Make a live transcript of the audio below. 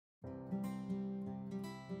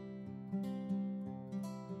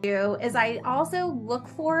do is I also look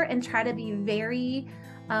for and try to be very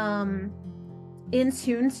in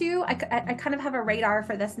tune to, I kind of have a radar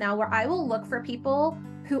for this now, where I will look for people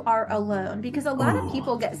who are alone, because a lot of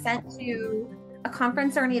people get sent to a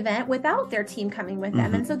conference or an event without their team coming with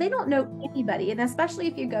them. And so they don't know anybody. And especially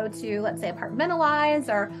if you go to, let's say, Apartmentalize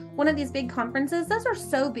or one of these big conferences, those are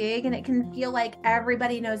so big and it can feel like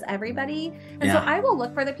everybody knows everybody. And so I will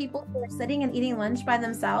look for the people who are sitting and eating lunch by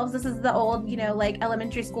themselves. This is the old, you know, like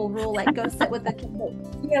elementary school rule, like go sit with the kid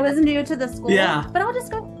that, you know, is new to the school. But I'll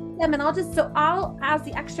just go with them, and I'll, as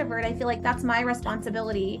the extrovert, I feel like that's my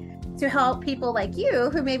responsibility to help people like you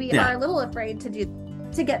who maybe are a little afraid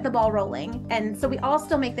to get the ball rolling. And so we all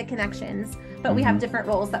still make the connections, but we have different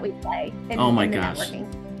roles that we play in, oh my in the gosh.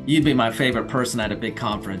 networking. You'd be my favorite person at a big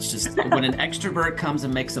conference. Just when an extrovert comes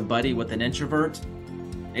and makes a buddy with an introvert,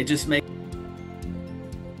 it just makes